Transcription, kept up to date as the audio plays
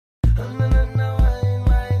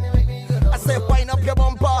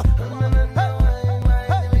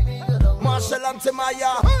Marshall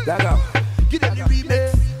Maya. Give them the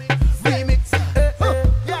remix. Remix.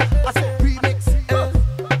 Yeah, I said remix.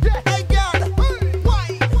 Hey girl,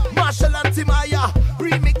 why? Marshall and Maya.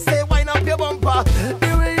 Remix, say wind up your bumper.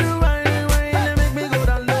 The way you whine, make me go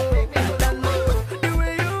down low. The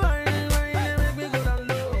way you whine, make me go down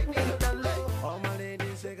low. All my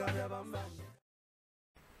ladies, shake up your bumper.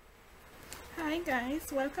 Hi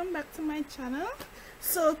guys, welcome back to my channel.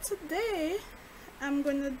 So today I'm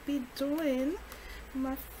gonna be doing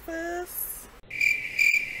my first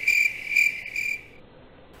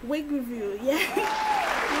wig review. Yeah,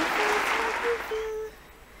 my first wig review,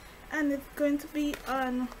 and it's going to be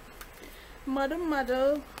on Model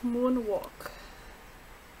Moonwalk,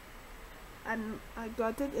 and I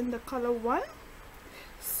got it in the color 1.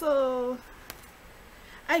 So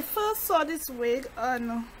I first saw this wig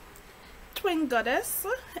on Twin Goddess,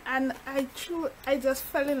 and I just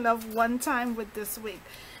fell in love one time with this wig,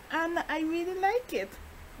 and I really like it.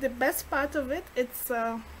 The best part of it, it's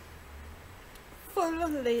a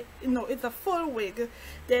it's a full wig.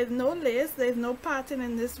 There's no lace, there's no pattern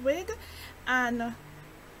in this wig, and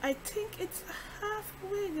I think it's a half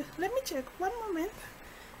wig. Let me check, one moment.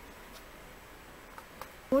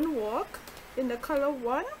 Moonwalk in the color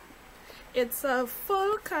 1. It's a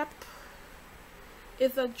full cap.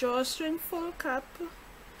 It's a drawstring full cap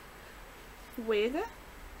wig.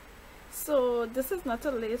 So this is not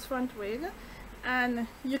a lace front wig, and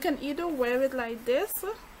you can either wear it like this,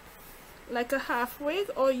 like a half wig,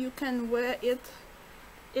 or you can wear it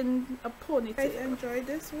in a ponytail. I enjoyed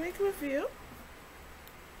this wig review.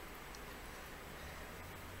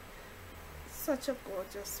 Such a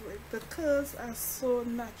gorgeous wig. The curls are so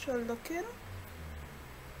natural looking.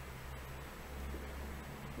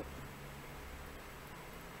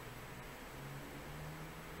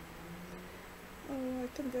 Oh, I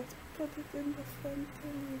can just put it in the front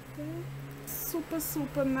like that.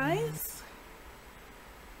 Super nice.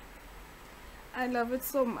 I love it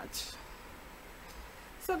so much.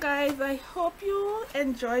 So guys, I hope you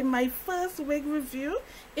enjoy my first wig review.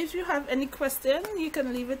 If you have any question, you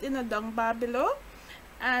can leave it in the down bar below,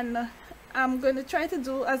 and I'm going to try to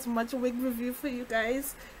do as much wig review for you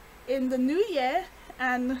guys in the new year,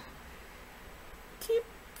 and keep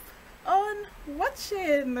on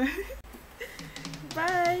watching.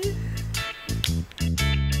 Bye.